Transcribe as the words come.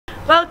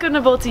Welcome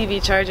to Bull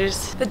TV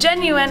Chargers. The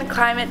Genuine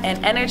Climate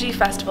and Energy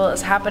Festival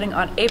is happening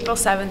on April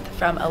 7th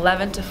from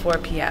 11 to 4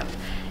 p.m.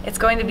 It's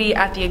going to be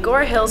at the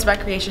Agora Hills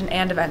Recreation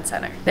and Event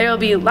Center. There will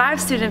be live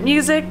student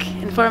music,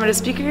 informative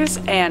speakers,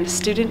 and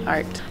student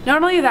art.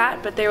 Not only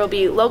that, but there will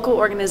be local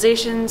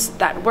organizations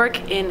that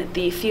work in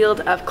the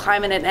field of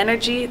climate and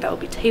energy that will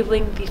be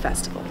tabling the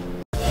festival.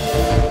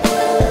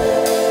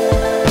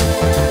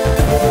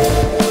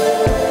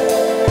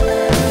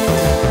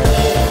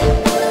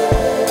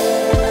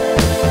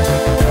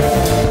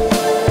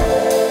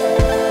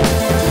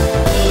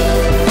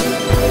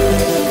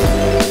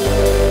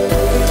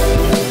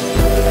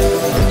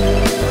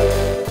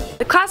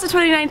 The class of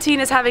 2019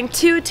 is having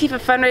two TIFA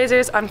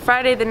fundraisers on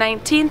Friday the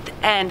 19th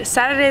and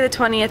Saturday the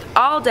 20th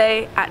all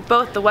day at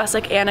both the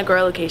Westlake and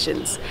Agora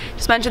locations.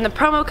 Just mention the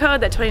promo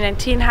code that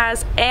 2019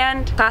 has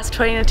and class of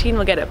 2019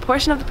 will get a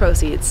portion of the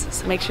proceeds.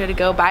 So make sure to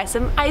go buy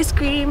some ice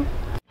cream.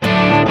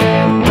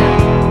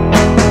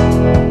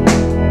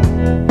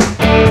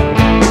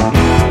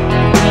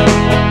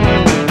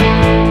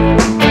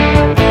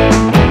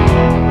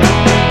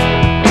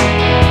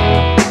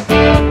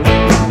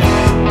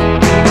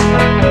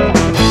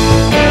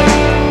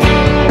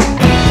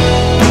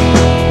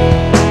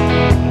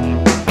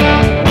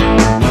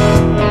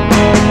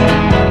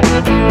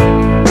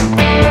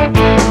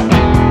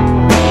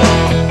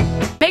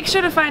 Make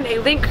sure to find a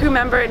Link Crew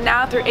member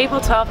now through April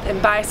 12th and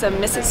buy some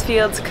Mrs.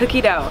 Fields cookie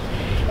dough.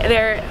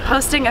 They're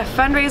hosting a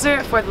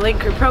fundraiser for the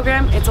Link Crew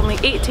program. It's only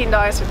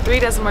 $18 for 3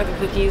 dozen worth of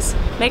cookies.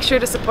 Make sure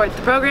to support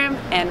the program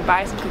and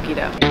buy some cookie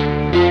dough.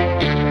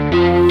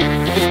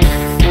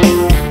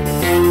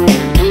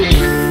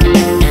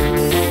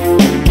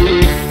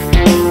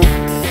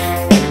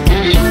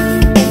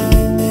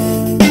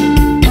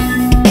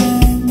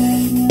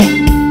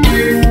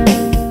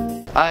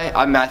 Hi,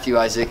 I'm Matthew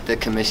Isaac, the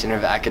Commissioner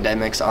of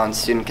Academics on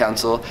Student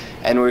Council,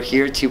 and we're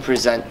here to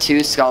present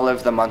 2 Scholar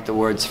of the Month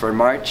awards for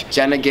March.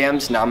 Jenna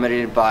Gams,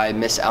 nominated by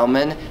Miss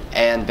Elman,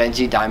 and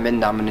Benji Diamond,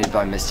 nominated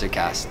by Mr.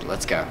 Cast.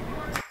 Let's go.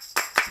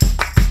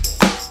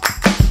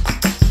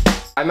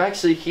 I'm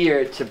actually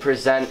here to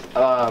present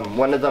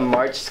one of the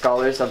March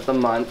Scholars of the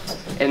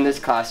Month in this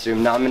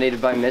classroom,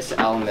 nominated by Miss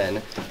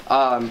Elman,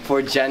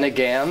 for Jenna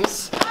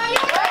Gams.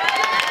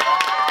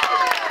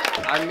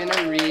 I'm going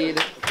to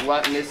read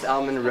what Miss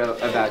Elman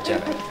wrote about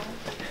Jenna.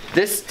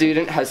 This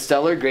student has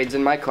stellar grades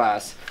in my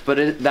class,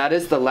 but that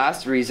is the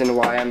last reason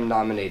why I'm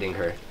nominating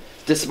her.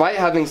 Despite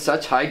having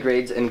such high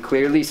grades and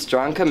clearly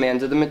strong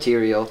command of the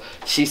material,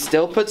 she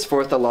still puts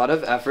forth a lot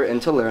of effort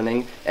into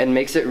learning and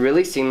makes it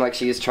really seem like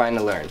she is trying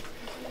to learn.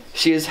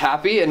 She is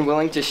happy and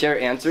willing to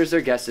share answers or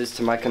guesses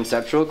to my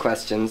conceptual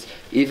questions,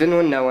 even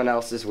when no one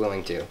else is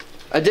willing to.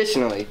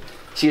 Additionally,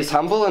 she is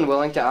humble and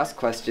willing to ask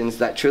questions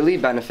that truly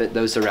benefit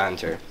those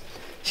around her.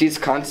 She is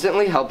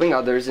constantly helping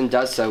others and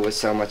does so with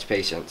so much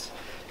patience.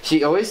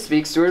 She always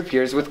speaks to her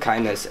peers with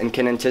kindness and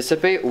can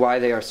anticipate why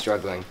they are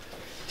struggling.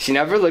 She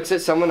never looks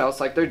at someone else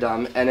like they're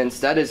dumb and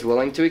instead is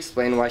willing to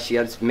explain why she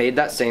has made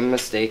that same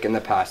mistake in the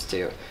past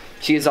too.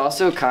 She is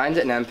also a kind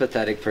and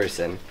empathetic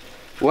person.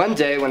 One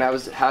day when I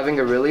was having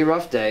a really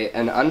rough day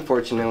and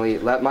unfortunately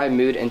let my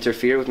mood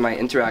interfere with my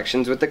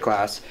interactions with the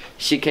class,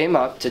 she came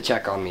up to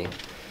check on me.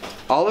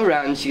 All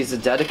around, she is a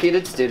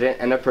dedicated student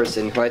and a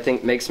person who I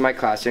think makes my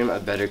classroom a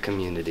better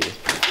community.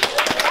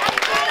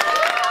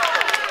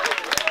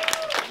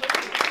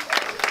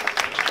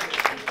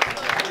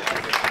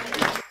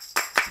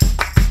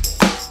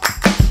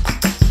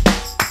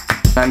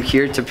 I'm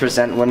here to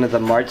present one of the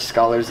March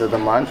Scholars of the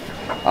Month,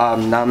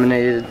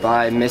 nominated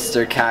by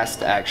Mr.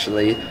 Cast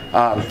actually,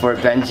 for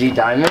Benji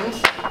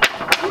Diamond.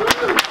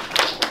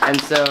 And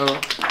so,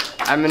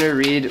 I'm going to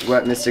read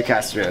what Mr.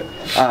 Cast wrote.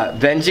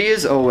 Benji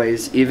is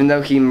always, even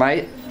though he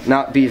might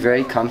not be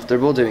very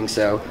comfortable doing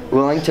so,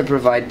 willing to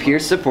provide peer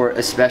support,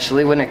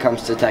 especially when it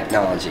comes to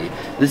technology.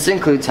 This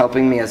includes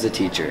helping me as a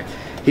teacher.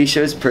 He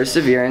shows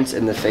perseverance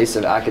in the face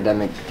of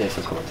academic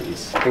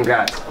difficulties.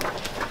 Congrats.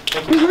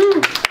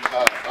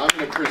 I'm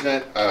going to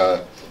present,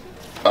 I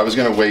was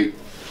going to wait,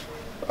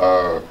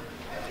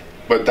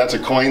 but that's a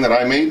coin that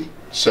I made,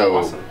 so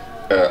awesome.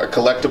 A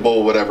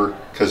collectible whatever,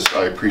 because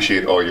I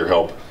appreciate all your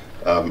help.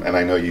 And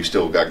I know you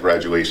still got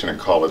graduation in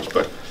college,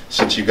 but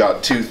since you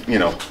got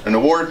an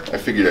award, I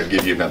figured I'd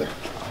give you another.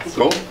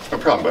 Cool? No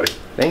problem, buddy.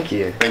 Thank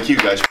you. Thank you,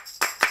 guys.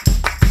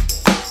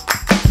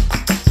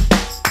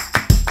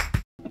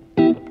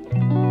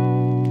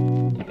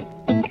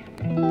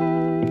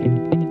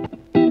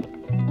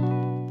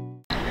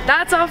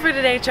 That's all for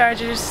today,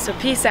 Chargers, so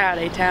peace out,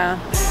 A-Town.